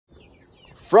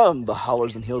From the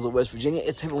hollers and hills of West Virginia,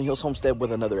 it's Heavenly Hills Homestead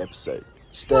with another episode.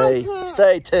 Stay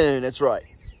tuned. That's right.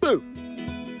 Boo!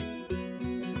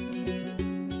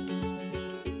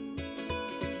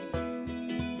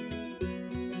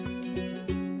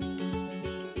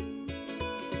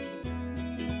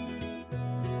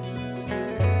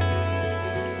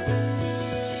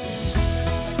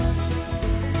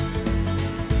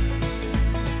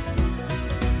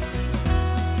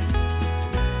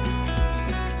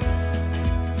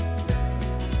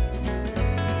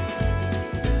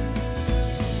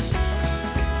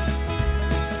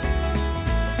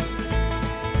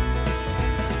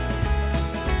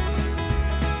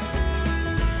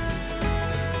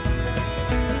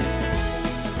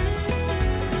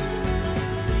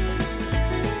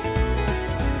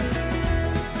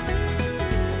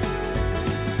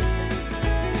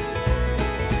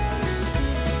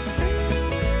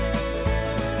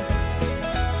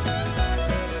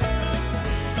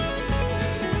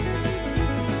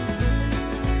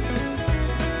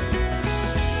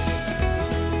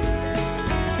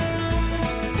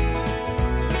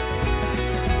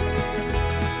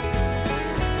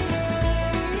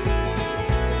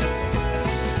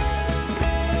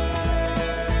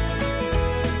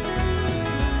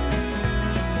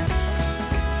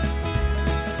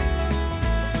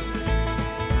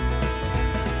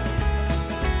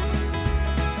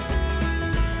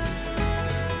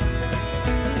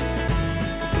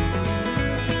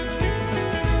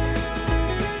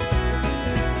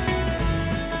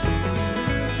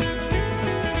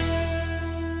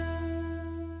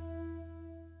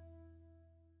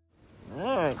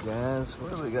 Guys,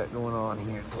 what do we got going on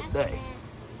here today?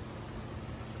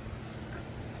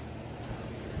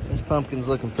 This pumpkin's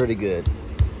looking pretty good.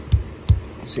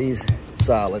 She's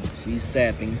solid. She's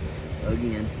sapping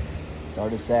again.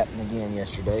 Started sapping again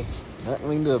yesterday. Nothing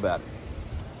we can do about it.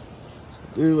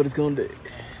 So do what it's gonna do.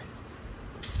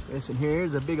 This in here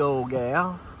is a big old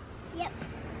gal. Yep.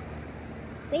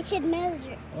 We should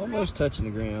measure. Almost touching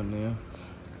the ground now.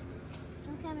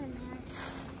 I'm coming, man.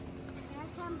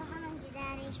 I come behind you,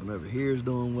 Daddy. This one over here is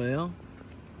doing well.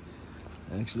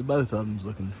 Actually, both of them's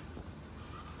looking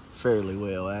fairly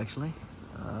well, actually.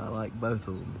 I like both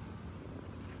of them.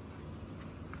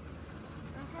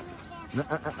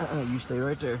 You stay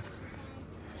right there.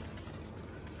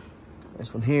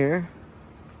 This one here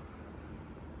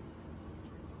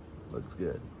looks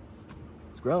good.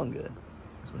 It's growing good.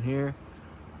 This one here,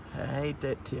 I hate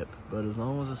that tip, but as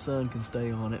long as the sun can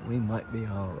stay on it, we might be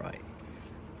all right.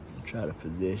 I'll try to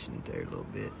position it there a little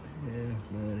bit. Yeah,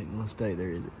 no, it ain't gonna stay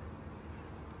there, is it?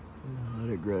 Let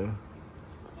it grow.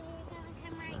 So you're gonna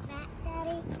come right back,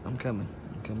 Daddy? Yeah, I'm coming.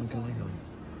 I'm coming.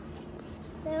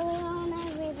 So we're on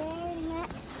over there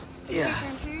next? Yeah. Check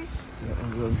on her? Yeah,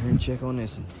 I'm going here and check on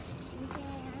this one. Okay,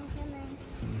 I'm coming.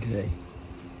 Okay.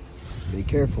 Be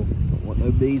careful. Don't want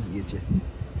no bees to get you.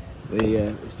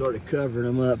 We started covering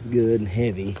them up good and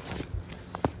heavy.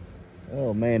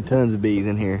 Oh man, tons of bees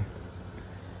in here.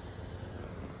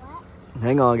 What?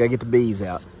 Hang on, I gotta get the bees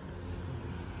out.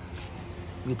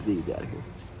 Get the bees out of here.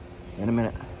 In a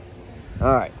minute.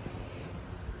 All right.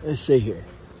 Let's see here.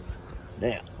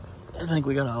 Now, I think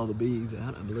we got all the bees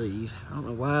out, I believe. I don't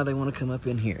know why they want to come up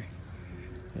in here.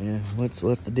 Yeah, what's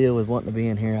the deal with wanting to be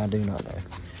in here? I do not know.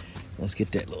 Let's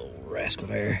get that little rascal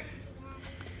there.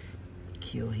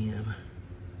 Kill him.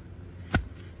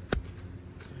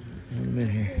 In a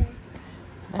minute here.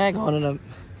 Hang on and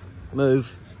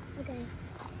move. Okay.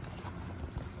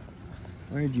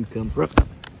 Where'd you come from?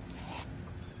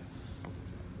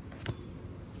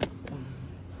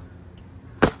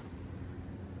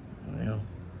 Well,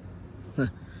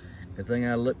 good thing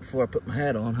I looked before I put my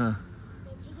hat on, huh?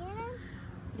 Did you get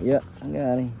him? Yep, I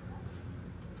got him.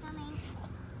 Coming.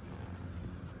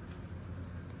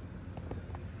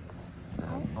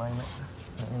 Don't blame it.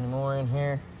 Any more in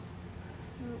here?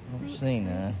 I don't see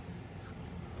none.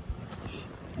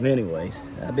 But anyways,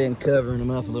 I've been covering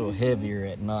them up a little heavier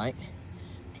at night,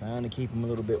 trying to keep them a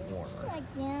little bit warmer. I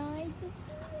can't wait to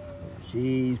see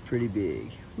She's pretty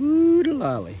big. Ooh, the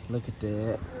lolly. Look at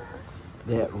that.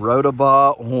 That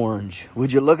Rhodobot orange.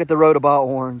 Would you look at the Rhodobot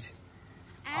orange?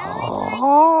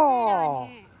 Oh! All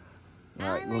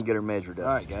right, we'll get her measured up.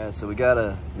 All right, guys. So we got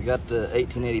the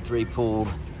 1883 pulled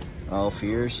off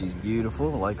here. She's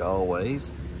beautiful, like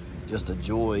always. Just a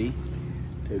joy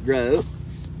to grow.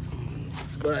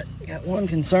 But got one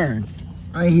concern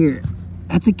right here.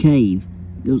 That's a cave.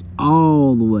 It goes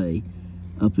all the way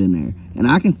up in there, and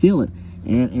I can feel it.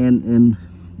 And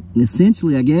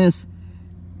essentially, I guess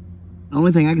the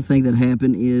only thing I can think that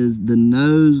happened is the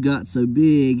nose got so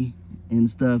big and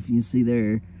stuff. You see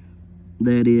there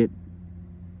that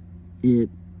it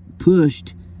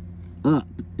pushed up.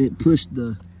 It pushed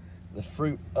the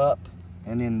fruit up,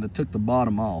 and then took the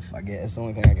bottom off. I guess that's the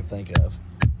only thing I can think of.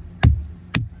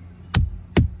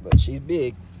 But she's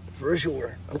big for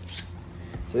sure. Oops.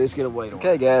 So let's get a weight on her.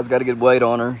 Okay, guys, got a good weight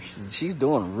on her. She's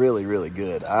doing really, really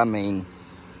good. I mean,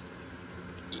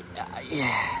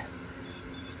 yeah.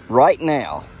 Right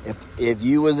now, if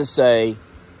you was to say,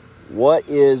 what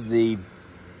is the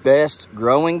best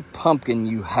growing pumpkin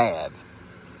you have,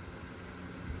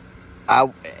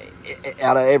 out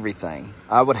of everything,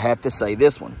 I would have to say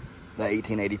this one, the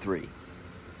 1883.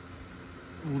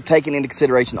 Taking into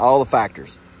consideration all the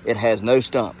factors, it has no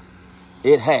stump.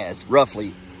 It has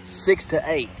roughly 6 to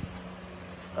 8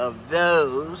 of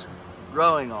those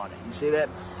growing on it. You see that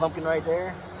pumpkin right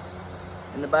there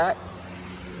in the back?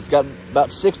 It's got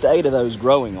about 6 to 8 of those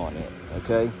growing on it,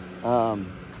 okay?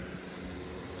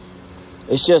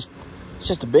 It's just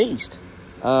a beast.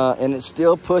 And it's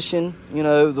still pushing, you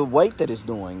know, the weight that it's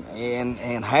doing.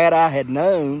 And had I had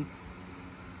known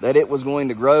that it was going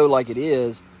to grow like it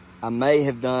is, I may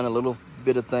have done a little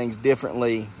bit of things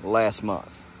differently last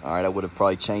month. All right, I would have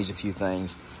probably changed a few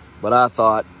things. But I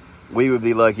thought we would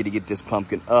be lucky to get this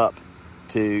pumpkin up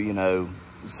to, you know,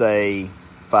 say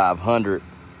 500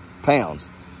 pounds.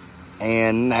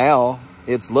 And now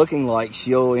it's looking like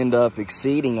she'll end up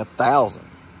exceeding 1,000.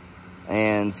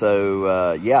 And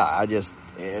so, yeah, I just,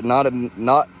 not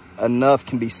enough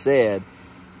can be said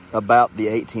about the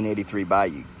 1883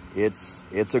 Bayou.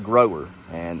 It's a grower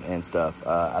and stuff.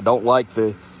 I don't like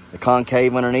the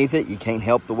concave underneath it. You can't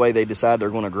help the way they decide they're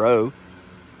going to grow.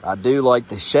 I do like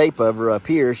the shape of her up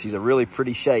here. She's a really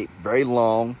pretty shape. Very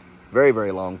long, very,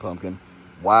 very long pumpkin.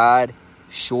 Wide,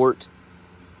 short.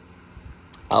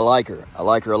 I like her. I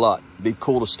like her a lot. It'd be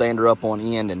cool to stand her up on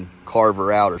end and carve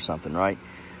her out or something, right?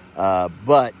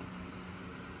 But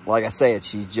like I said,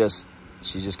 she's just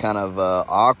kind of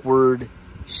awkward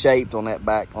shaped on that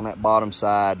bottom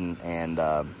side, and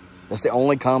that's the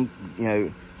only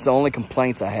it's the only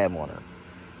complaints I have on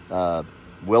her.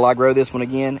 Will I grow this one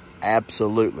again?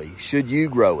 Absolutely. Should you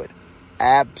grow it?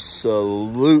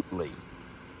 Absolutely.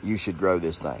 You should grow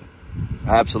this thing.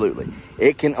 Absolutely.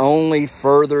 It can only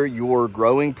further your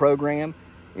growing program.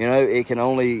 You know, it can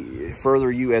only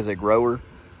further you as a grower.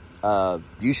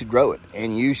 You should grow it,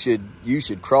 and you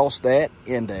should cross that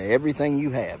into everything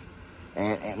you have,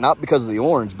 and not because of the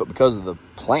orange, but because of the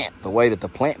plant, the way that the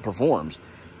plant performs.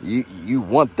 You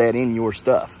want that in your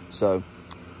stuff. So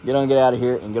get out of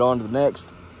here and get on to the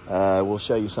next. We'll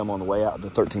show you some on the way out, the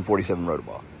 1347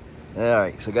 rotoball. All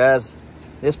right, so guys,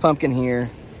 this pumpkin here,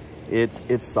 it's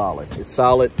solid. It's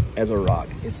solid as a rock.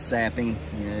 It's sapping.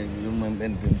 You know, we've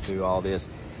been through all this.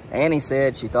 Annie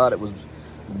said she thought it was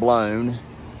blown.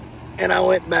 And I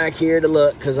went back here to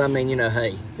look, because, I mean, you know,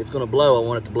 hey, if it's going to blow, I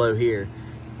want it to blow here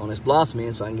on this blossom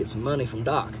end so I can get some money from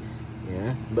Doc.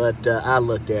 Yeah, but I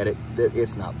looked at it.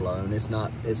 It's not blown. It's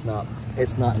not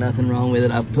nothing wrong with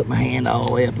it. I put my hand all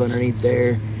the way up underneath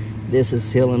there. This is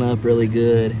healing up really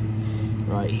good.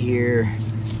 Right here,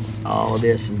 all of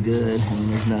this is good. I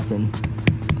mean, there's nothing.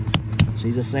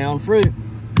 She's a sound fruit.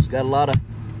 She's got a lot of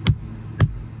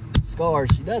scars.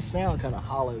 She does sound kind of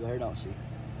hollow there, don't she?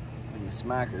 When you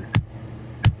smack her.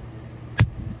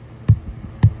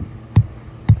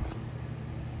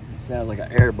 It sounds like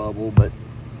an air bubble, but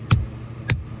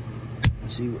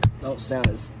she don't sound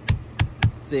as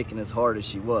thick and as hard as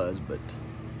she was, but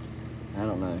I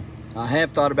don't know. I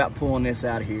have thought about pulling this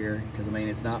out here, because I mean,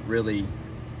 it's not really,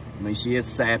 I mean, she is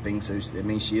sapping, so it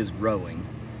means she is growing,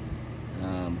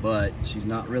 but she's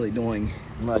not really doing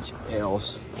much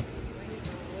else.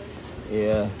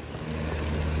 Yeah.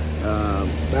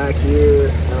 Back here,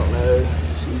 I don't know,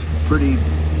 she's pretty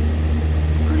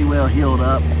well healed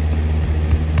up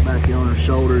back here on her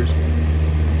shoulders.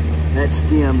 That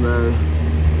stem though,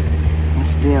 that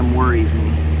stem worries me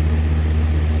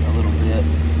a little bit.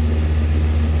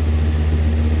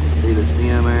 See the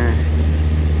stem there?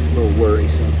 A little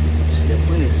worrisome. She's got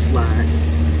plenty of slack.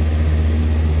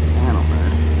 I don't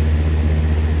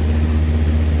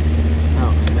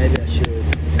know. Maybe I should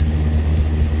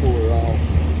pull her off.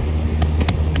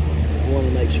 I want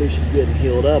to make sure she's good and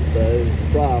healed up though, is the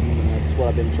problem. And that's what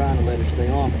I've been trying to let her stay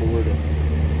on for, to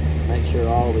make sure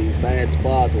all these bad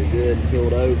spots are good and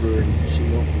healed over and she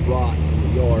won't rot in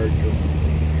the yard, because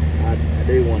I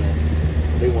do want to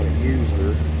use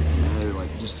her, you know, like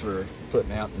just for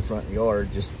putting out in the front yard,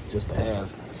 just to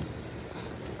have.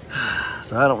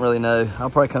 So I don't really know. I'll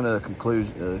probably come to a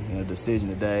conclusion, decision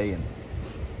today, and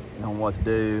on what to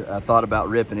do. I thought about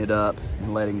ripping it up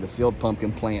and letting the field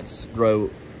pumpkin plants grow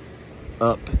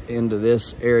up into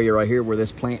this area right here where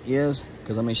this plant is,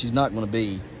 because I mean, she's not going to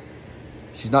be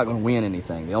she's not going to win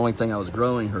anything. The only thing I was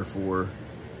growing her for,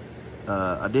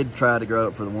 I did try to grow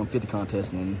it for the 150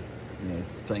 contest, and then, you know,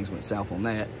 things went south on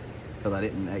that because I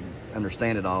didn't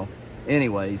understand it all.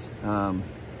 Anyways,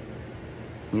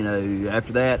 you know,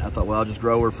 after that, I thought, well, I'll just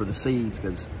grow her for the seeds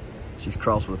because she's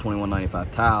crossed with a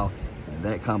 2195 tile, and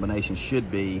that combination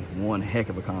should be one heck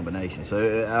of a combination.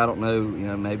 So I don't know, you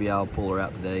know, maybe I'll pull her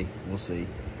out today. We'll see.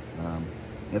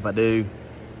 If I do,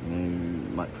 you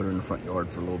know, might put her in the front yard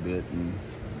for a little bit and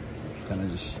kind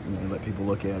of just, you know, let people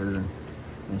look at her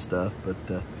and stuff.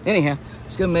 But anyhow,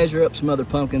 let's go measure up some other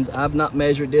pumpkins. I've not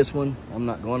measured this one. I'm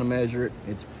not going to measure it.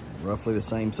 It's roughly the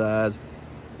same size.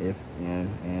 If you know,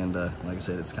 and like I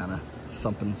said, it's kind of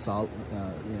thumping, solid,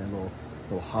 you know,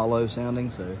 little hollow sounding.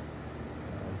 So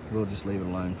we'll just leave it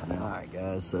alone for now. All right,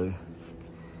 guys. So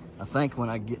I think when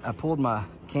I pulled my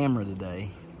camera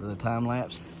today for the time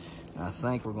lapse, I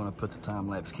think we're going to put the time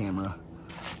lapse camera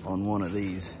on one of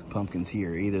these pumpkins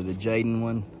here, either the Jaden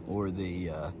one or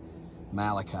the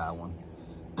Malachi one,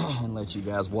 and let you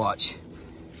guys watch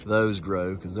those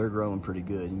grow because they're growing pretty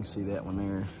good. You can see that one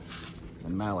there,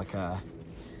 and Malachi.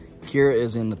 Kira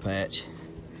is in the patch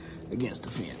against the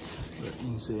fence, but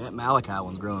you can see that Malachi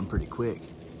one's growing pretty quick.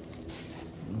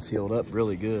 It's healed up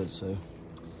really good. So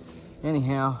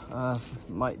anyhow,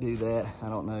 might do that. I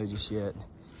don't know just yet.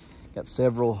 Got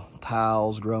several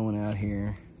tiles growing out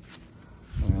here.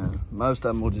 Most of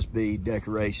them will just be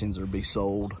decorations or be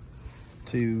sold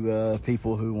to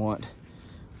people who want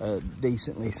a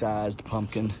decently sized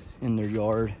pumpkin in their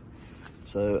yard.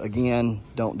 So again,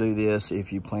 don't do this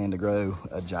if you plan to grow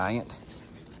a giant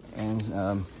and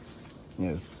you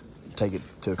know, take it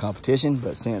to a competition.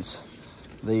 But since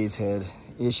these had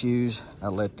issues, I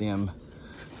let the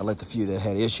few that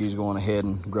had issues go on ahead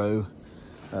and grow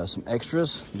some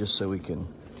extras, just so we can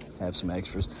have some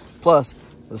extras. Plus,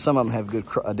 some of them have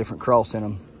a different cross in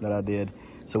them that I did,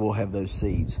 so we'll have those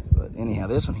seeds. But anyhow,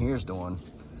 this one here is doing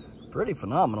pretty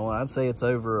phenomenal. I'd say it's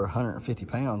over 150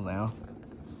 pounds now.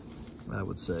 I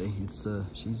would say it's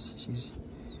she's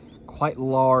quite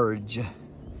large.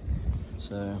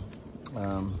 So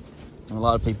a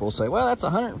lot of people say, well, that's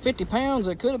 150 pounds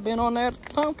that could have been on that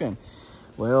pumpkin.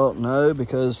 Well, no,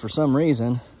 because for some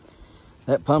reason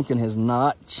that pumpkin has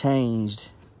not changed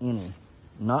any,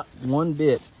 not one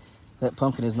bit. That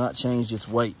pumpkin has not changed its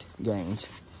weight gains.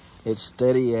 It's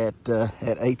steady at 8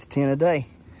 to 10 a day.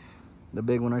 The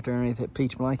big one right there underneath that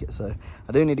peach blanket. So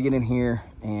I do need to get in here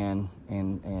and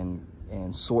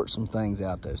sort some things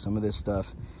out though. Some of this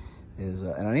stuff is,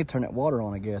 and I need to turn that water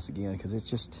on, I guess, again, because it's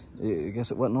just, I guess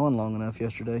it wasn't on long enough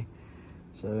yesterday.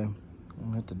 So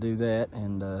I'll have to do that.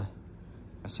 And I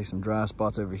see some dry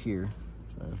spots over here.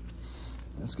 So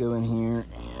let's go in here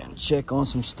and check on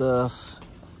some stuff.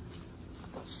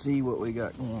 See what we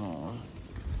got going on.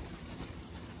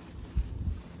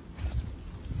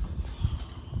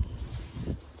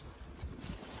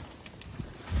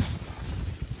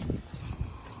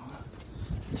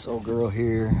 This old girl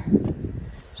here,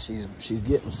 she's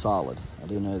getting solid. I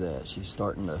do know that. She's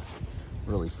starting to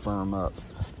really firm up.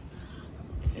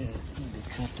 Yeah, need to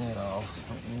cut that off.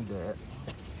 Don't need that.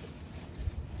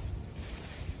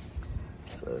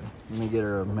 So let me get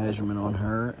her a measurement on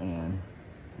her and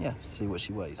yeah, see what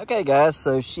she weighs. Okay, guys,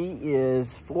 so she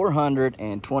is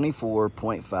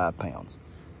 424.5 pounds.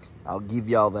 I'll give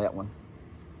y'all that one.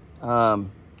 I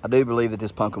do believe that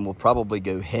this pumpkin will probably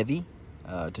go heavy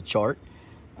to chart.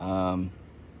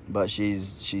 But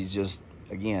she's just,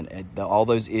 again, all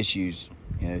those issues,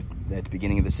 you know, at the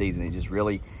beginning of the season. It's just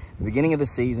really, the beginning of the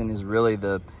season is really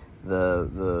the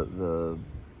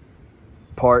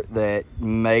part that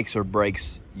makes or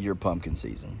breaks your pumpkin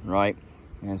season, right?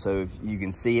 And so you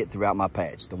can see it throughout my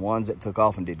patch. The ones that took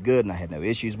off and did good and I had no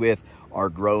issues with are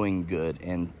growing good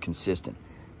and consistent.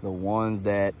 The ones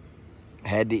that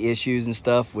had the issues and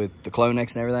stuff with the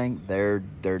Clonex and everything, they're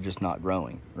just not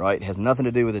growing, right? It has nothing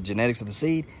to do with the genetics of the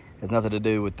seed. It has nothing to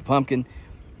do with the pumpkin.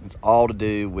 It's all to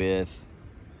do with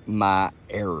my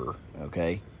error,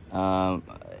 okay?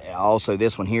 Also,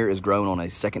 this one here is grown on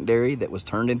a secondary that was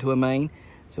turned into a main.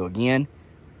 So again,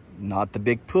 not the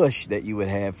big push that you would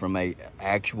have from a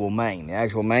actual main. The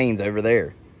actual main's over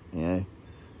there, you know?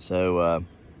 So,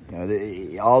 you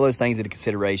know, all those things into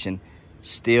consideration.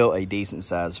 Still a decent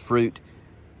sized fruit,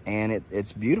 and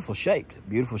it's beautiful shaped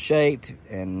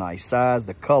and nice size.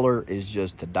 The color is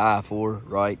just to die for,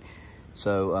 right?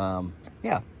 So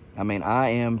yeah, I mean, I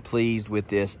am pleased with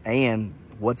this. And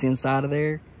what's inside of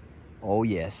there, oh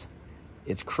yes,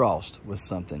 it's crossed with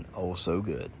something oh so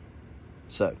good.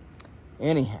 So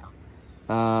anyhow,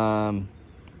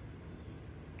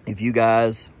 if you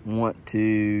guys want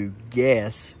to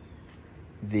guess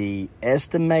the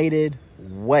estimated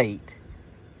weight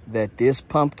that this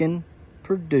pumpkin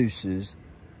produces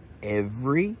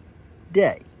every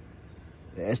day.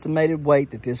 The estimated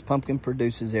weight that this pumpkin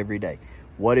produces every day.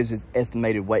 What is its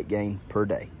estimated weight gain per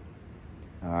day?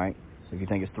 All right. So if you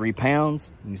think it's 3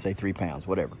 pounds, you say 3 pounds,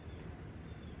 whatever.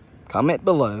 Comment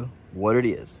below what it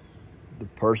is. The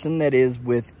person that is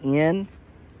within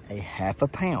a half a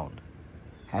pound,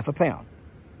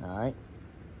 all right,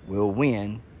 will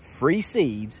win free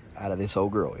seeds out of this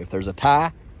old girl. If there's a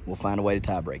tie, we'll find a way to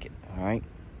tie break it, all right?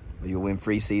 But you'll win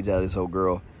free seeds out of this old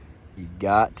girl. You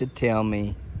got to tell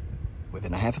me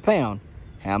within a half a pound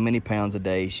how many pounds a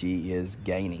day she is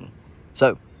gaining.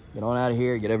 So get on out of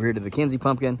here, get over here to the Kinsey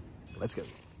pumpkin. Let's go.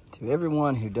 To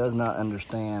everyone who does not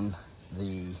understand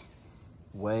the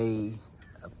way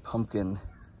a pumpkin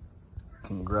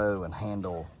can grow and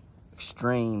handle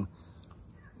extreme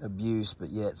abuse, but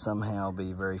yet somehow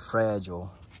be very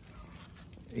fragile,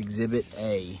 Exhibit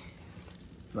A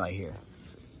right here.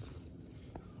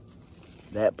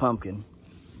 That pumpkin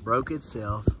broke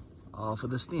itself off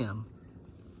of the stem,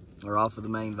 or off of the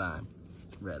main vine,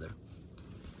 rather,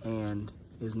 and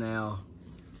is now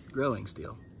growing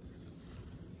still.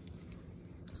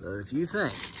 So if you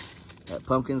think that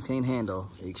pumpkins can't handle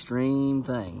extreme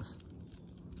things,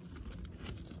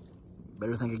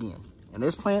 better think again. And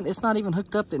this plant, it's not even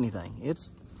hooked up to anything.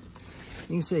 It's,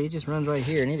 you can see it just runs right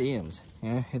here and it ends.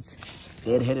 Yeah, it's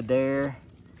dead-headed there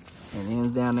and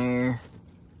ends down there.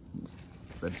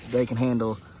 But they can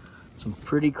handle some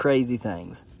pretty crazy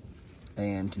things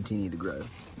and continue to grow.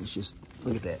 It's just,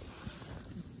 look at that.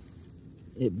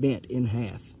 It bent in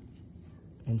half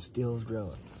and still is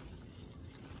growing.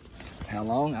 How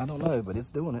long? I don't know, but it's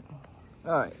doing it.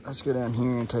 All right, let's go down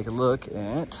here and take a look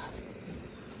at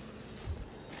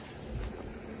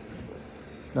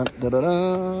dun, dun, dun,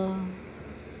 dun.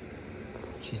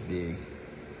 She's big,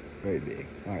 very big.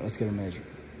 All right, let's get her measured.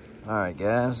 All right,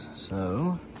 guys,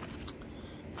 so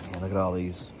man, look at all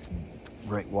these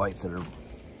great whites that are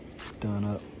done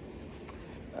up.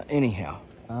 Anyhow,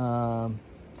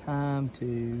 time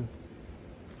to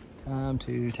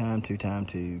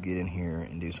get in here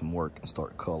and do some work and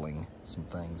start culling some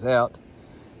things out.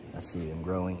 I see them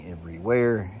growing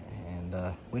everywhere, and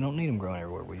we don't need them growing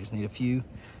everywhere. We just need a few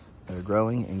that are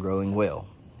growing and growing well.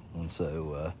 And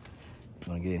so I'm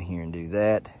gonna get in here and do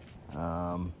that.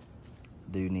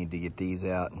 Do need to get these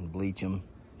out and bleach them,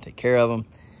 take care of them.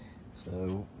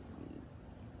 So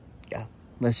yeah,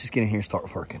 let's just get in here and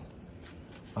start working.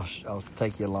 I'll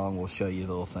take you along. We'll show you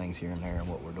little things here and there and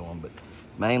what we're doing, but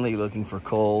mainly looking for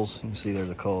culls. You can see there's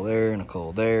a cull there and a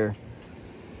cull there.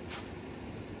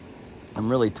 I'm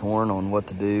really torn on what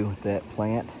to do with that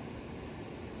plant.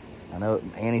 I know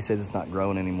Annie says it's not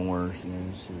growing anymore, you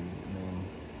know, so,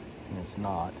 it's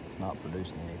not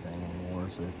producing anything anymore.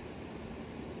 So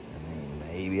I mean,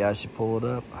 maybe I should pull it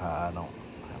up. I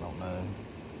don't know.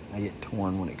 I get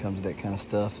torn when it comes to that kind of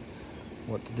stuff.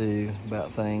 What to do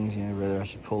about things, you know, whether I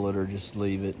should pull it or just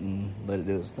leave it and let it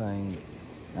do its thing.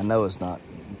 I know it's not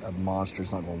a monster,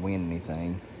 it's not gonna win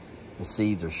anything. The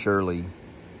seeds are surely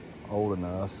old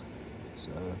enough,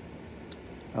 so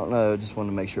I don't know, just wanted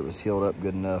to make sure it was healed up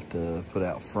good enough to put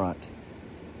out front.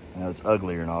 I know it's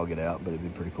uglier and all get out, but it'd be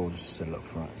pretty cool just to set it up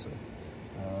front. So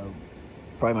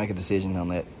probably make a decision on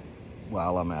that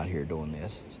while I'm out here doing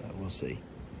this, so we'll see.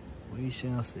 We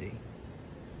shall see.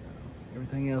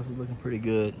 Everything else is looking pretty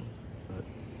good, but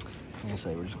like I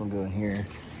say, we're just gonna go in here.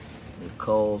 There's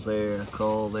culls there, a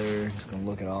cull there. Just gonna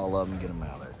look at all of them and get them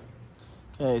out of there.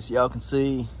 Okay, so y'all can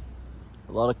see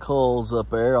a lot of culls up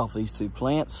there off these two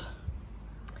plants.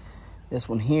 This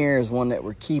one here is one that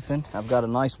we're keeping. I've got a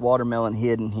nice watermelon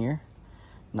hidden here.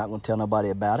 Not gonna tell nobody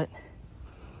about it.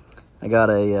 I got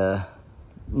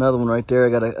another one right there. I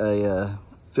got a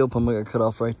field plum I got cut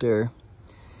off right there.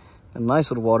 A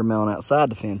nice little watermelon outside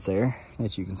the fence there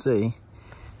that you can see,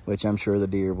 which I'm sure the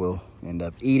deer will end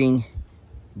up eating,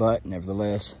 but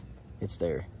nevertheless, it's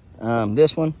there.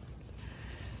 This one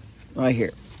right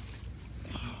here,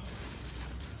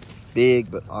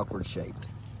 big but awkward shaped.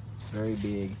 Very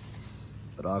big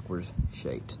but awkward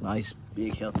shaped. Nice,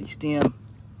 big, healthy stem,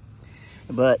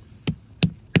 but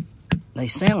they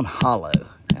sound hollow,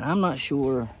 and I'm not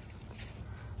sure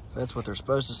if that's what they're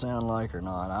supposed to sound like or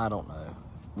not. I don't know.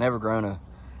 Never grown a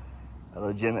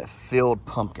legitimate field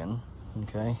pumpkin,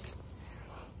 okay?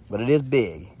 But it is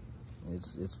big.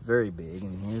 It's very big,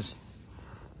 and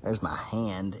there's my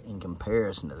hand in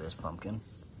comparison to this pumpkin.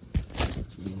 So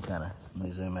you can kind of, let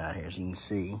me zoom out here so you can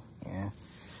see, yeah.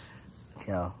 Look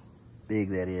how big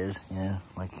that is, yeah.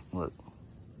 Like, look,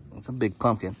 it's a big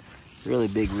pumpkin. Really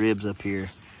big ribs up here.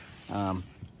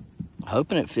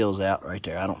 Hoping it fills out right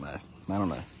there. I don't know. I don't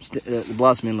know. The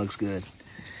blossoming looks good.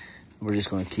 We're just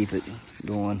going to keep it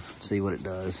going, see what it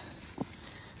does,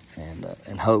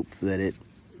 and hope that it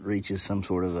reaches some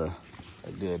sort of a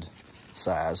good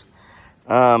size.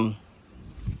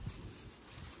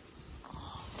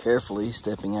 Carefully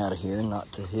stepping out of here,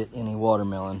 not to hit any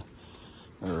watermelon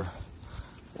or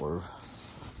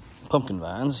pumpkin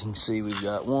vines. You can see we've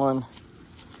got 1,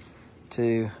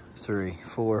 2, 3,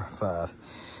 4, 5,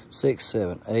 6,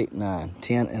 7, 8, 9,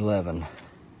 10, 11,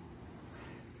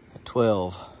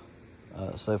 12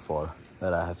 so far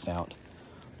that I have found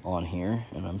on here,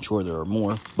 and I'm sure there are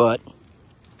more. But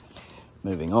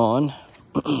moving on,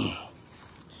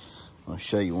 I'll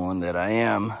show you one that I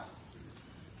am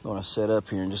going to set up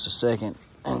here in just a second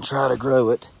and try to grow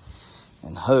it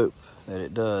and hope that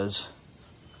it does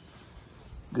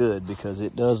good, because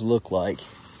it does look like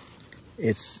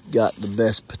it's got the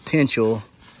best potential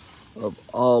of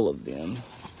all of them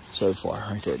so far.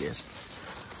 Right there it is.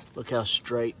 Look how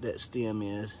straight that stem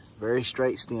is. Very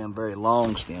straight stem, very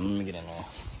long stem. Let me get in there.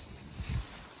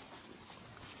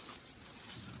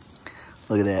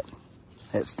 Look at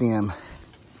that stem.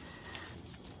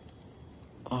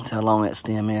 That's how long that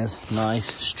stem is. Nice,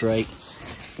 straight.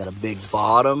 Got a big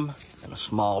bottom and a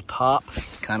small top.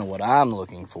 It's kind of what I'm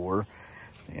looking for.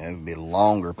 You know, it'd be a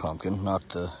longer pumpkin, not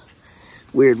the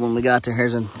weird one we got there.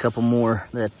 Here's a couple more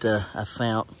that I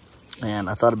found. And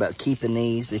I thought about keeping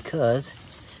these because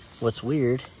what's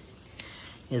weird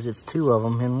is it's 2 of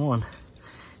them in one.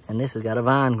 And this has got a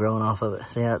vine growing off of it.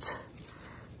 See how it's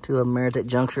 2 of them are at that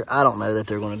juncture? I don't know that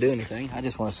they're going to do anything. I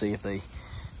just want to see if they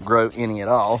grow any at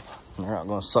all. They're not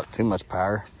going to suck too much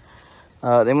power.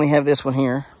 Then we have this one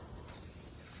here.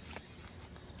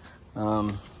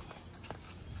 And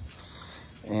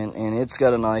it's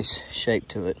got a nice shape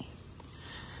to it.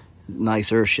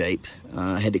 Nicer shape.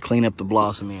 I had to clean up the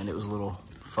blossom end. It was a little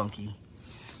funky.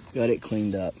 Got it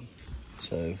cleaned up.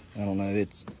 So, I don't know.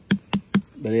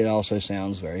 But it also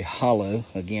sounds very hollow.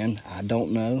 Again, I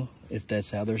don't know if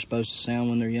that's how they're supposed to sound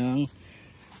when they're young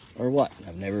or what.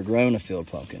 I've never grown a field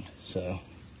pumpkin. So,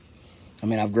 I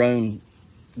mean, I've grown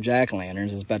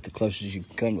jack-o'-lanterns. It's about the closest you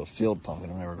can come to a field pumpkin.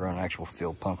 I've never grown an actual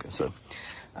field pumpkin. So,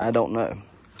 I don't know.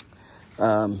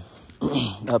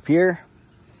 Up here,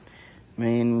 I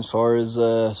mean, as far as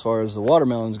the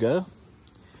watermelons go,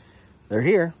 they're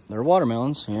here. They're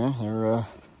watermelons. Yeah, they're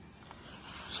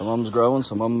some of them's growing,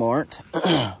 some of them aren't.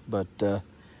 But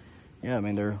yeah, I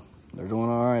mean, they're doing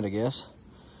all right, I guess.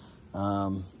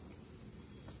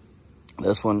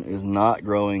 This one is not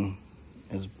growing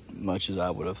as much as I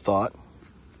would have thought,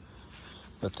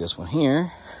 but this one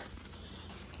here,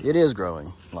 it is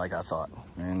growing like I thought,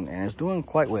 and it's doing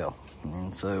quite well.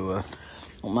 And so I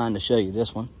don't mind to show you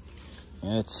this one.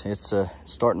 It's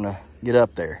starting to get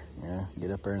up there,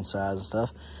 get up there in size and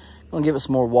stuff. I'm gonna give it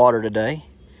some more water today,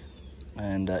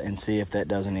 and see if that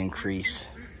doesn't increase.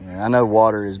 I know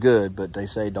water is good, but they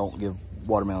say don't give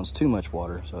watermelons too much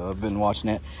water, so I've been watching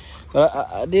that. But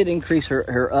I did increase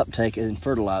her uptake in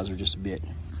fertilizer just a bit,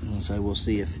 and so we'll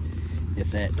see if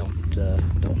that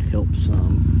don't help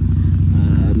some.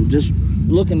 Just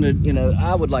looking to,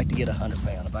 I would like to get 100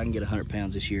 pounds. If I can get 100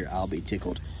 pounds this year, I'll be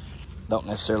tickled. Don't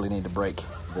necessarily need to break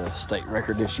the state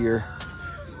record this year.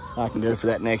 I can go for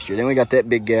that next year. Then we got that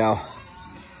big gal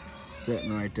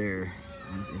sitting right there,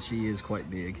 and she is quite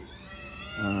big.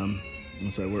 And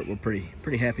so we're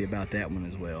pretty happy about that one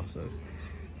as well. So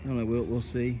I don't know, we'll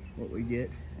see what we get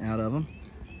out of them.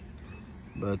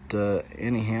 But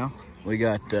anyhow, we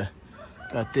got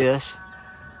this,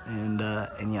 and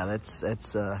yeah,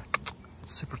 that's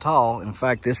super tall. In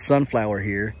fact, this sunflower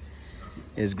here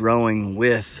is growing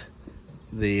with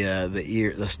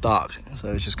the stalk, so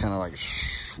it's just kind of like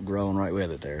growing right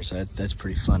with it there. So that's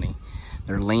pretty funny.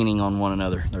 They're leaning on one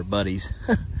another. They're buddies.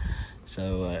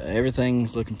 So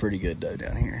everything's looking pretty good though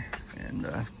down here. And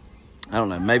I don't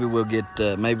know. Maybe we'll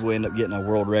end up getting a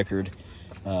world record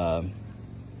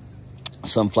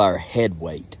sunflower head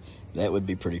weight. That would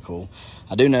be pretty cool.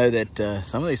 I do know that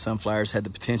some of these sunflowers had the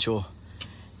potential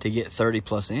to get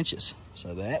 30+ inches.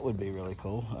 So that would be really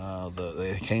cool.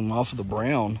 They came off of the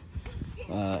brown,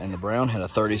 and the brown had a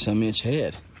 30-some inch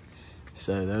head.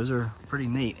 So those are pretty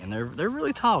neat, and they're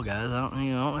really tall, guys. I don't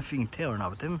know if you can tell or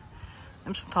not, but them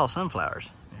some tall sunflowers.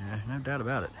 Yeah, no doubt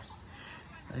about it.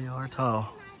 They are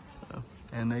tall, so,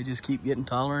 and they just keep getting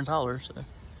taller and taller. So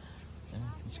yeah,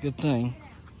 it's a good thing.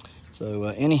 So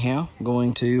anyhow, I'm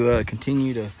going to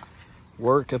continue to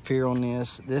work up here on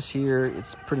this. This here,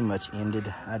 it's pretty much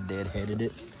ended. I deadheaded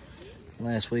it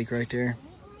last week right there.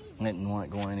 I didn't want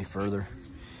it going any further,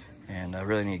 and I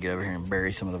really need to get over here and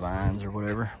bury some of the vines or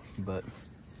whatever. But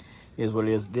is what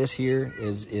it is. This here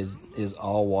is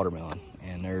all watermelon,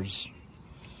 and there's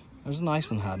a nice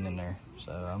one hiding in there.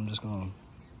 So I'm just gonna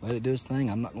let it do its thing.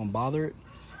 I'm not gonna bother it.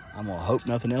 I'm gonna hope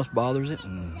nothing else bothers it,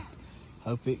 and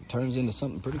hope it turns into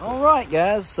something pretty cool. All right,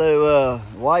 guys. So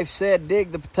wife said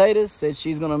dig the potatoes. Said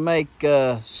she's gonna make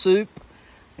soup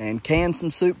and can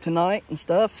some soup tonight and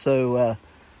stuff. So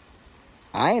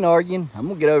I ain't arguing. I'm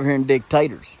gonna get over here and dig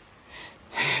taters.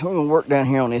 We're gonna work down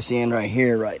here on this end right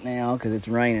here right now because it's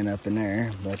raining up in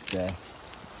there. But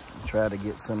try to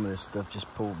get some of this stuff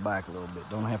just pulled back a little bit.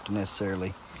 Don't have to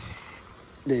necessarily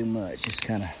do much. Just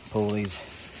kind of pull these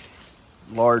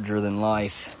larger than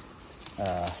life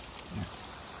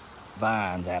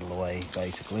vines out of the way,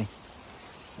 basically.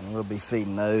 And we'll be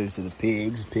feeding those to the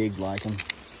pigs. The pigs like them.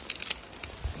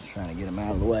 Just trying to get them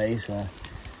out of the way. So I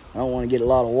don't want to get a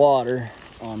lot of water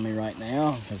on me right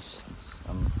now because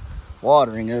I'm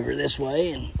watering over this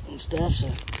way and stuff.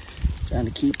 So trying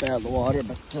to keep out of the water.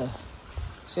 But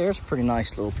see, there's pretty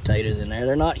nice little potatoes in there.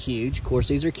 They're not huge. Of course,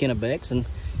 these are Kennebecks, and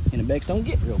Kennebecks don't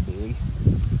get real big.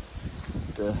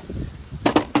 But,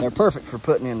 they're perfect for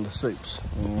putting into soups.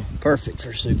 Perfect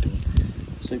for soup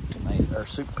tomato or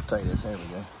soup potatoes. There we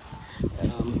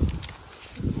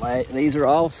go. These are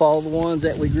all the ones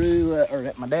that we grew, or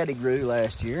that my daddy grew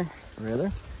last year,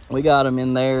 rather. We got them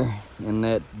in there, in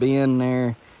that bin there,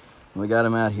 and we got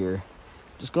them out here.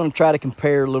 Just going to try to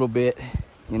compare a little bit,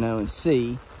 you know, and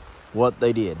see what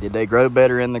they did. Did they grow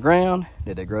better in the ground?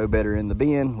 Did they grow better in the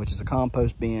bin, which is a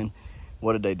compost bin?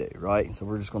 What did they do, right? So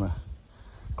we're just going to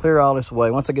clear all this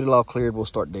away. Once I get it all cleared, we'll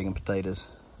start digging potatoes.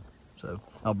 So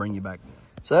I'll bring you back.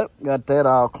 So got that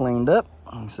all cleaned up.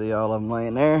 You can see all of them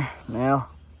laying there. Now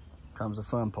comes the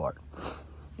fun part.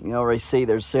 You can already see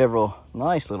there's several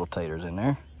nice little taters in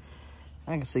there.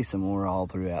 I can see some more all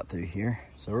through here.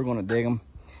 So we're going to dig them,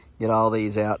 get all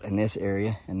these out in this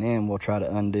area, and then we'll try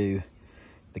to undo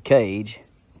the cage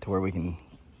to where we can,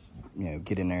 you know,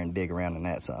 get in there and dig around in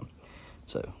that some.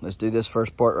 So let's do this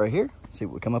first part right here, see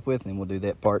what we come up with, and then we'll do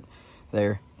that part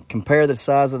there. Compare the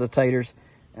size of the taters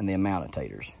and the amount of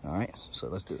taters. All right, so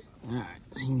let's do it. All right,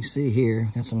 so you can see here,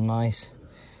 got some nice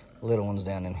little ones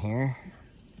down in here,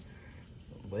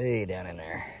 way down in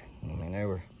there. I mean, they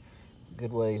were a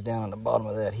good ways down on the bottom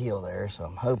of that hill there, so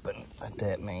I'm hoping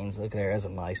that means, look there, that's a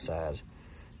nice size,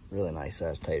 really nice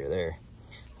size tater there.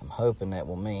 I'm hoping that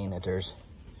will mean that there's,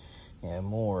 you know,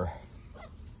 more,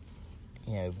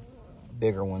 you know,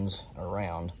 bigger ones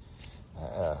around,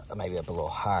 maybe up a little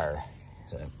higher.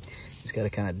 So just got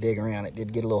to kind of dig around. It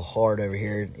did get a little hard over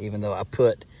here, even though I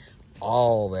put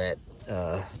all that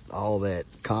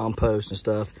compost and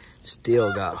stuff,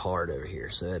 still got hard over here.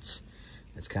 So that's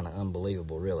kind of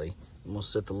unbelievable, really. I'm gonna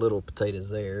set the little potatoes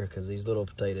there because these little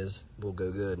potatoes will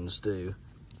go good in the stew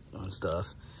and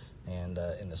stuff. And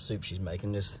in the soup she's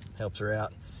making, this helps her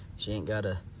out. She ain't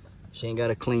gotta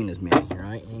clean as many,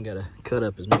 right? You ain't gotta cut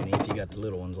up as many if you got the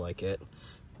little ones like that.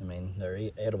 I mean, they're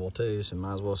edible too, so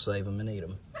might as well save them and eat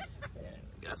them. And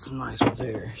got some nice ones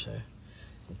there, so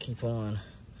we'll keep on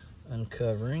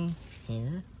uncovering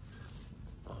here.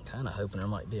 I'm kind of hoping there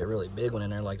might be a really big one in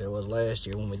there like there was last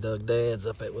year when we dug Dad's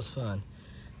up. It was fun.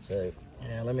 So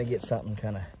yeah, let me get something,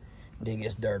 kind of dig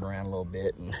this dirt around a little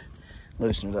bit and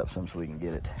loosen it up some so we can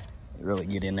get it, really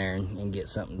get in there and get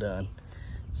something done.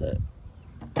 So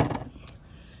you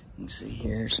can see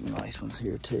here some nice ones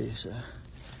here too, so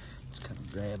just kind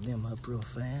of grab them up real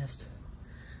fast.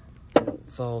 They don't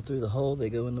fall through the hole,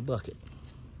 they go in the bucket.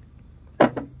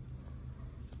 Alright.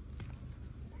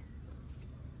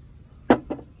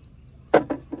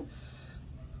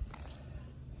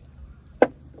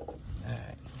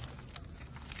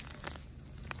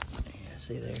 Yeah,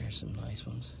 see there's some nice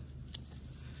ones.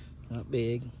 Not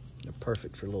big, they're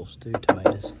perfect for little stew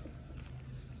tomatoes.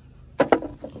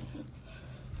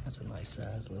 That's a nice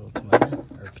size little tomato,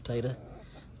 or potato.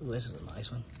 Ooh, this is a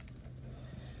nice one.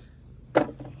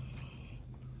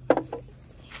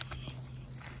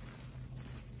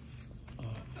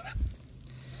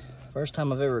 First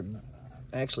time I've ever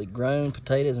actually grown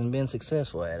potatoes and been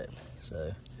successful at it.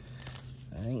 So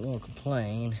I ain't gonna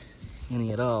complain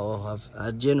any at all.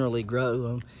 I generally grow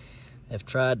them. I've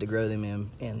tried to grow them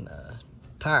in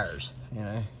tires, you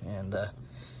know, and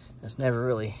it's never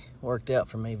really worked out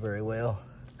for me very well,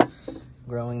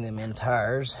 growing them in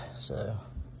tires. So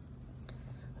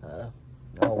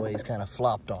always kind of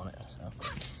flopped on it. So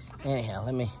anyhow,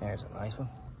 there's a nice one.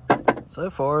 So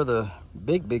far the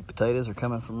big potatoes are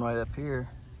coming from right up here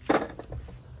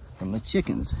from the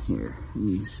chickens here. And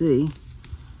you can see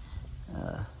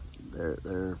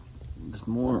they're just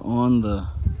more on the,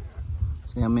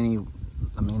 see how many,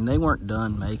 I mean, they weren't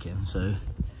done making, so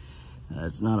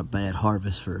it's not a bad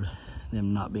harvest for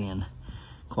them not being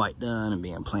quite done and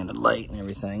being planted late and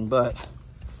everything. But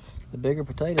the bigger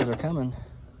potatoes are coming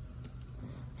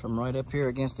from right up here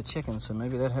against the chickens, so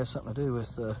maybe that has something to do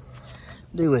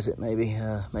with it.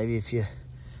 Maybe if you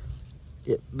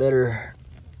get better,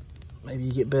 maybe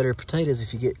you get better potatoes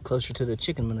if you get closer to the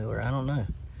chicken manure. I don't know.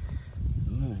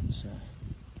 It's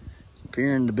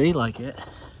appearing to be like it.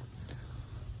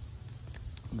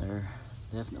 They're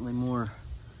definitely more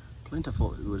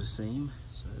plentiful, it would seem.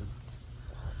 So,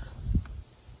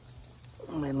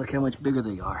 and look how much bigger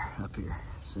they are up here.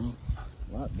 See,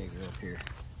 a lot bigger up here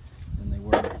than they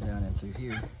were down in through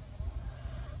here.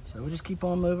 So we'll just keep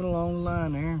on moving along the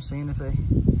line there and seeing if they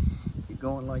keep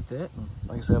going like that. And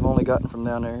like I said, I've only gotten from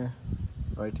down there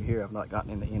right to here. I've not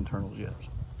gotten in the internals yet.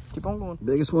 So keep on going.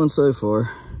 Biggest one so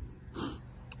far.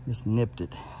 Just nipped it.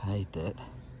 I hate that.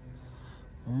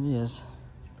 There it is.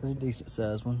 Pretty decent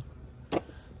sized one.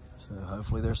 So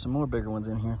hopefully there's some more bigger ones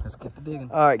in here. Let's get to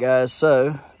digging. All right, guys.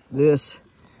 So this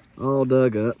all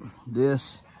dug up.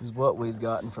 This is what we've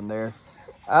gotten from there.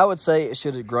 I would say it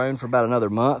should have grown for about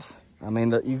another month. I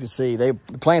mean, you can see the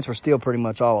plants were still pretty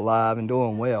much all alive and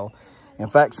doing well. In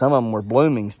fact, some of them were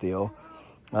blooming still.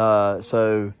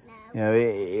 So, you know,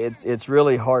 it's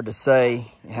really hard to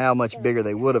say how much bigger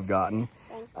they would have gotten.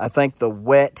 I think the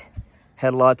wet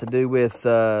had a lot to do with,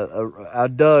 I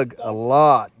dug a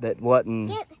lot that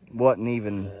wasn't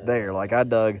even there. Like I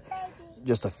dug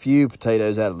just a few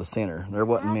potatoes out of the center. There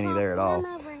wasn't many there at all.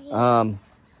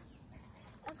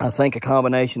 I think a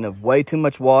combination of way too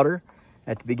much water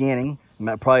at the beginning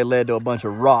that probably led to a bunch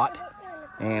of rot,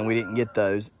 and we didn't get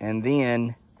those. And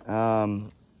then,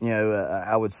 you know,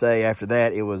 I would say after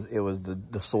that it was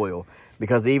the soil,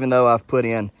 because even though I've put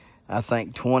in, I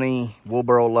think 20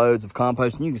 wheelbarrow loads of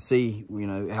compost, and you can see, you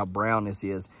know, how brown this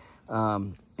is.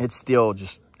 It's still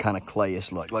just kind of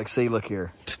clayish look. Like, see, look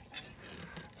here.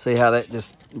 See how that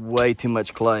just way too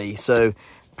much clay. So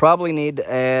probably need to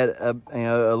add a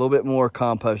little bit more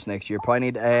compost next year. Probably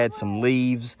need to add some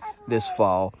leaves this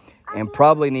fall, and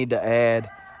probably need to add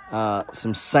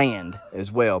some sand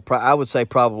as well. I would say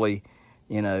probably,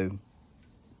 you know,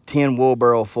 10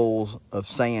 wheelbarrow fulls of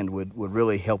sand would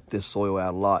really help this soil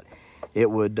out a lot. It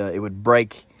would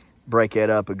break it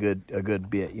up a good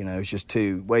bit. You know, it's just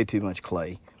way too much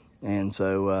clay. And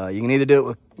so you can either do it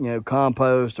with, you know,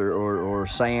 compost or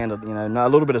sand. You know, not a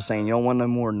little bit of sand. You don't want no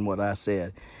more than what I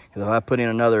said. Because if I put in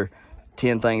another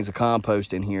 10 things of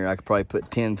compost in here, I could probably put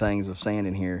 10 things of sand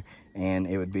in here, and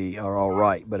it would be all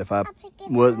right. But if I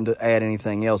wasn't to add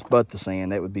anything else but the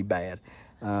sand, that would be bad.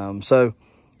 So,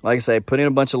 like I say, put in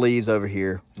a bunch of leaves over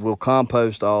here. We'll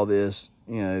compost all this,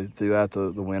 you know, throughout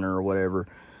the winter or whatever.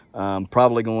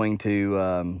 Probably going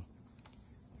to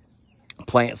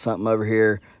plant something over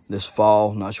here this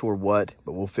fall. Not sure what,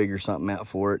 but we'll figure something out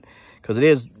for it, because it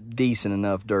is decent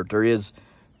enough dirt. There is,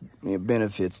 you know,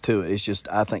 benefits to it. It's just,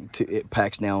 I think it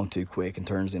packs down too quick and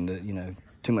turns into, you know,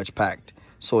 too much packed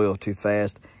soil too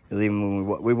fast. Because even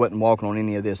when we wasn't walking on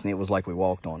any of this, and it was like we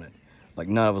walked on it. Like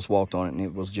none of us walked on it, and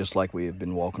it was just like we had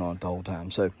been walking on it the whole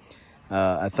time. So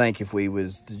I think if we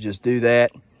was to just do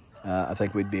that, I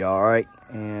think we'd be all right.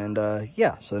 And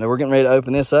yeah, so now we're getting ready to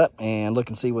open this up and look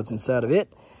and see what's inside of it.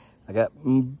 I got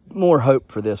more hope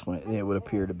for this one, it would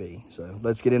appear to be. So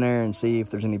let's get in there and see if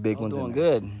there's any big ones in there.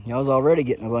 Good. Y'all's already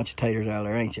getting a bunch of taters out of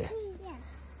there, ain't you?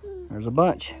 There's a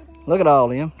bunch. Look at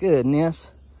all of them.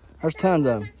 Goodness. There's tons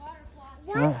of them.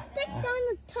 One stick on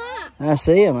the top. I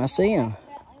see them. I see them.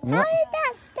 Yep. Why did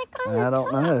that stick on the top? I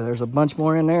don't know. There's a bunch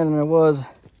more in there than there was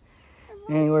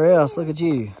anywhere else. Look at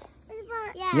you.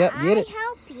 Yeah, Yep, get it.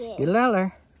 Help you. Get it out of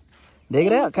there. Dig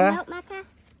it out, Kai. Help my Kai?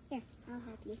 Here, I'll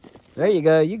help you. There you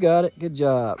go. You got it. Good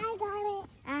job. I got it.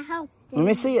 I helped. Let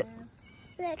me see it.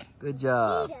 Look. Good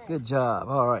job. Good job.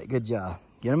 All right. Good job.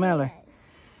 Get them out of there.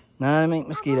 No, them ain't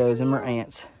mosquitoes. Them are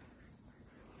ants.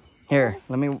 Here,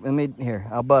 let me, here.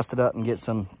 I'll bust it up and get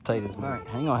some potatoes. All right,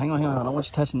 hang on. I don't want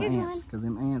you touching the ants, because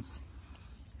them ants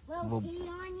will pee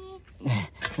on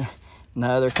you?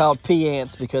 No, they're called pee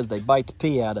ants because they bite the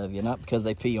pee out of you, not because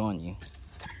they pee on you.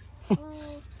 My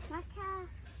cat,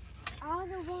 all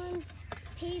the ones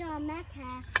peed on my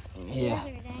cat. Yeah,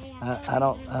 I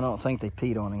don't think they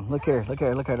peed on him. Look here.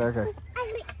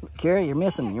 Carrie, you're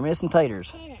missing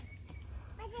taters.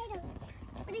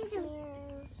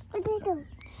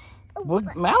 Well,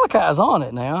 Malachi's on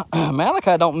it now.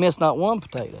 Malachi don't miss not one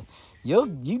potato.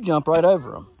 You jump right over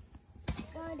them.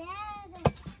 Well,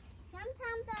 Dad,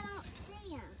 sometimes I don't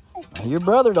see them. Your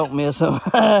brother don't miss them.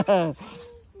 I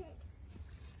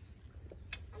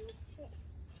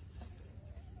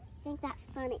think that's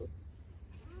funny.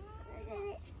 I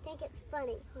think it's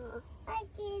funny, huh? I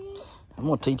get it. I'm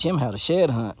gonna teach him how to shed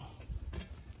hunt.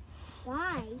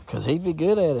 Because he'd be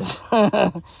good at it. I'll be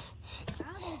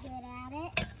good at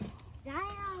it. I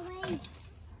always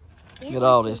Look at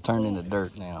all this turned into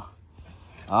dirt now.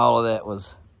 All of that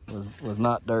was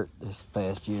not dirt this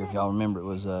past year. If y'all remember, it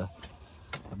was a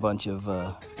bunch of,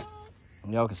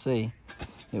 y'all can see,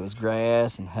 it was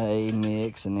grass and hay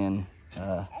mix, and then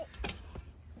it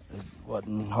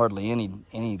wasn't hardly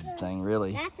anything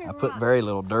really. I put very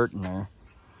little dirt in there.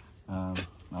 The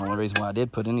only reason why I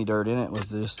did put any dirt in it was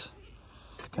just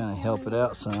kind of help it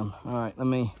out some. All right, let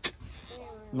me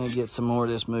get some more of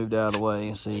this moved out of the way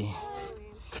and see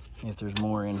if there's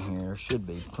more in here. There should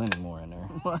be plenty more in there.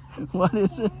 What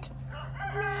is it?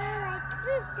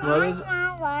 What is it?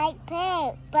 Smells like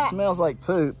poop. But Smells like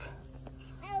poop.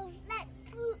 smells like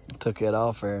poop. Took that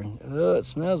off there. Oh, it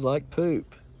smells like poop.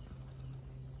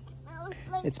 Smells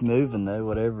like It's moving though,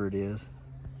 whatever it is.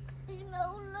 It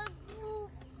smells like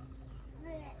poop.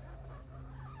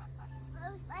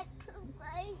 Smells like poop,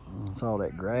 guys. It's all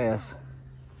that grass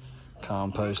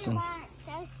composting.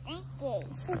 So stinky.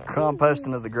 It's the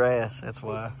composting of the grass, that's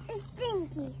why. It's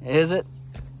stinky. Is it?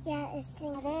 Yeah, it's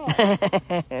stinky.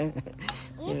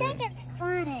 You think it's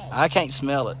funny? I can't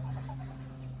smell it.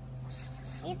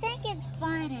 You think it's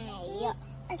funny?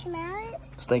 I smell it.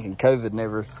 I was thinking COVID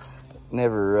never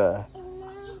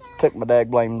took my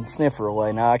daggblame sniffer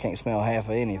away. Now I can't smell half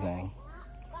of anything.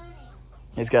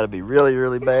 It's got to be really,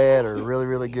 really bad or really,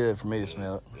 really good for me to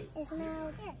smell it. It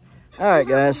smells good. All right,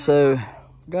 guys, so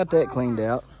got that cleaned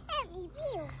out. Let me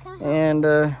build. Come on. And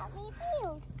Let me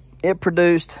build. it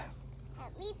produced,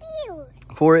 Let me build.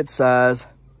 for its size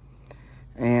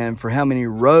and for how many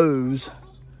rows,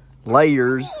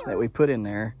 layers that we put in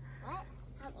there,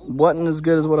 wasn't as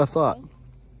good as what I thought.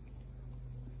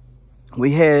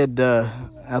 We had,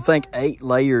 I think, 8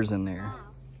 layers in there.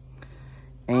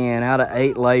 And out of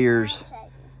 8 layers,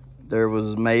 there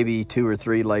was maybe 2 or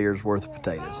 3 layers worth of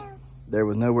potatoes. There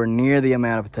was nowhere near the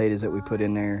amount of potatoes that we put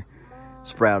in there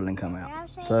sprouted and come out.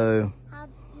 So,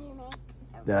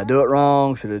 did I do it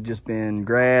wrong? Should it have just been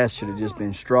grass? Should it have just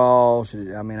been straw?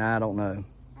 I mean, I don't know.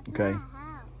 Okay?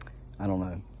 I don't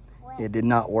know. It did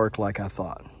not work like I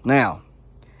thought. Now,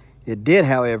 it did,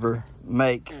 however,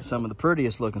 make some of the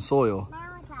prettiest looking soil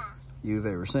you've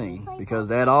ever seen, because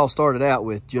that all started out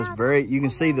with just you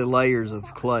can see the layers of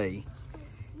clay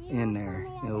in there,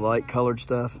 you know, light colored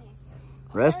stuff.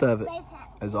 The rest of it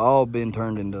has all been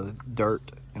turned into dirt,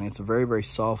 and it's a very, very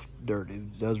soft dirt.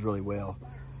 It does really well,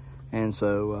 and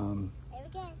so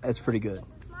that's pretty good.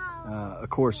 Of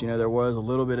course, you know, there was a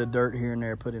little bit of dirt here and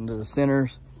there put into the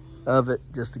centers of it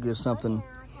just to give something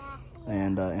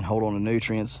and hold on to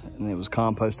nutrients, and it was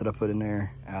compost that I put in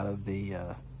there out of the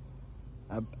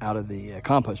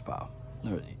compost pile.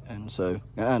 And so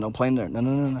don't play in there.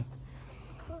 No.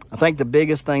 I think the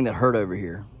biggest thing that hurt over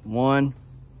here, one,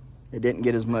 it didn't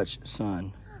get as much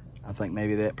sun. I think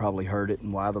maybe that probably hurt it,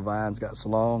 and why the vines got so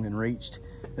long and reached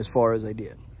as far as they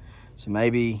did. So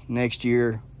maybe next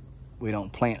year we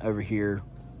don't plant over here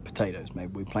potatoes.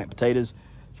 Maybe we plant potatoes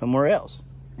somewhere else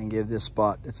and give this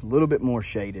spot that's a little bit more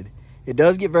shaded. It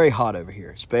does get very hot over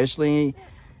here, especially,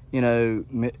 you know,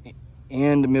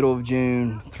 in the middle of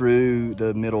June through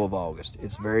the middle of August.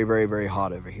 It's very, very, very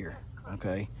hot over here,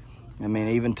 okay? I mean,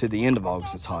 even to the end of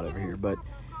August, it's hot over here, but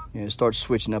you know, it starts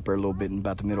switching up there a little bit in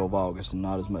about the middle of August and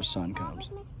not as much sun comes.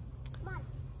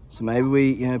 So maybe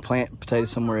we, you know, plant potatoes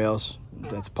somewhere else.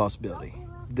 That's a possibility.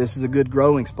 This is a good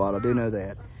growing spot, I do know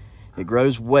that. It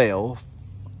grows well,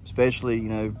 especially, you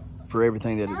know, for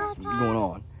everything that is going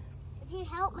on.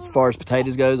 As far as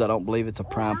potatoes goes, I don't believe it's a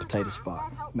prime potato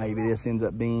spot. Maybe this ends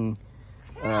up being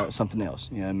something else,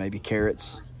 you know, maybe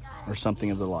carrots or something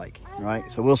of the like,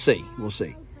 right? So we'll see.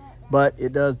 But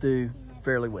it does do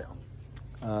fairly well.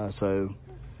 So,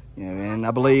 you know, and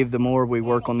I believe the more we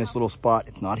work on this little spot,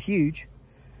 it's not huge,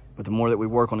 but the more that we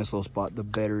work on this little spot, the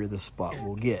better the spot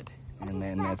will get. And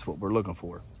then that's what we're looking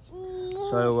for.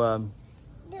 So,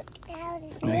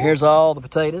 here's all the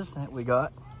potatoes that we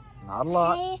got. Not a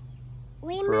lot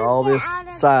for all this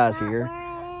size here. You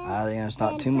know, it's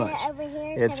not too much.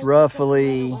 It's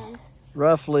roughly,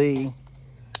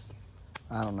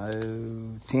 I don't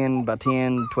know, 10 by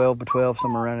 10, 12 by 12,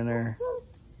 somewhere around in there.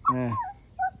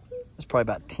 It's probably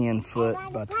about 10 foot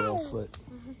by 12 foot,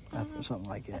 something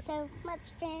like that. So much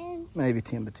fence. Maybe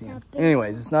 10 by 10.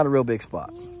 Anyways, it's not a real big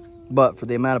spot. But for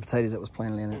the amount of potatoes that was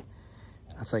planted in it,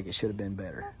 I think it should have been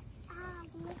better.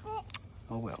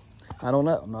 Oh well, I don't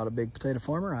know. I'm not a big potato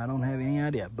farmer. I don't have any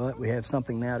idea. But we have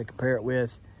something now to compare it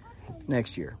with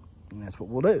next year. And that's what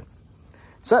we'll do.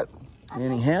 So,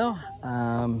 anyhow,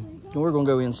 we're going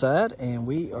to go inside and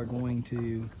we are going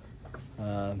to,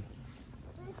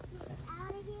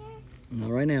 not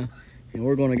right now, and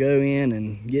we're gonna go in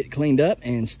and get cleaned up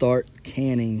and start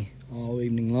canning all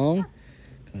evening long,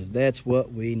 because that's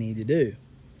what we need to do.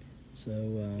 So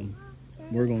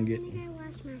we're gonna get,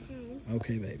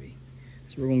 okay baby,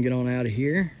 so we're gonna get on out of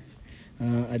here.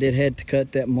 I did had to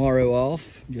cut that marrow off,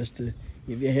 just to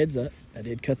give you a heads up. I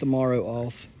did cut the marrow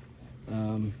off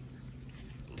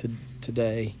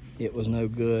today. It was no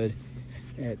good,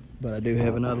 but I do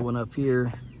have another one up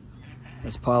here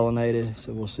that's pollinated,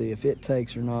 so we'll see if it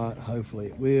takes or not. Hopefully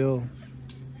it will,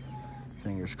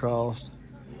 fingers crossed.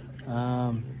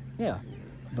 Yeah,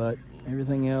 but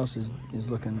everything else is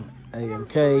looking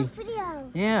a-okay.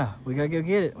 Yeah, we gotta go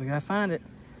get it, we gotta find it.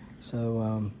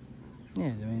 So yeah,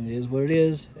 I mean, it is what it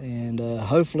is, and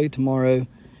hopefully tomorrow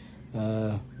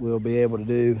we'll be able to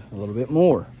do a little bit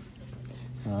more.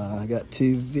 I got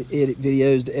 2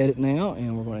 videos to edit now,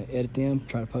 and we're going to edit them,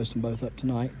 try to post them both up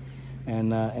tonight,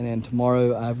 and then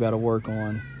tomorrow I've got to work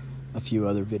on a few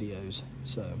other videos.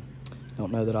 So I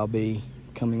don't know that I'll be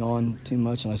coming on too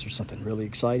much unless there's something really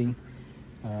exciting,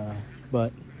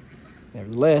 but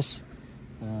nevertheless,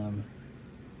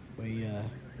 we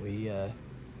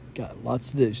got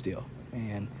lots to do still,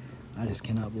 and I just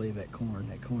cannot believe that corn.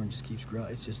 That corn just keeps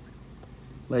growing. It's just,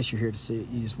 unless you're here to see it,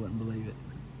 you just wouldn't believe it.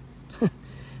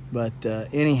 But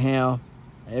anyhow,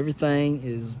 everything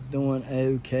is doing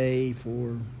okay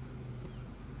for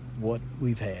what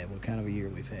we've had, what kind of a year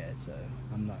we've had. So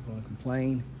I'm not going to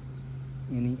complain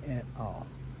any at all.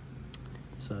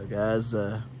 So guys,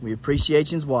 we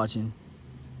appreciate you watching,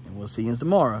 and we'll see you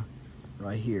tomorrow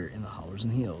right here in the hollers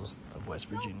and hills of West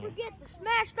Virginia. Don't forget to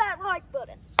smash that like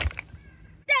button,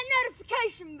 that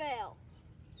notification bell.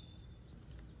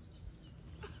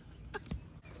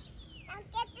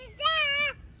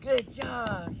 Good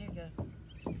job. Here you go.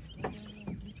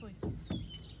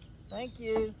 Thank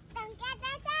you.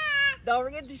 Don't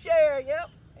forget to share. Yep.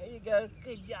 There you go.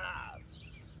 Good job.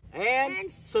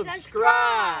 And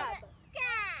subscribe.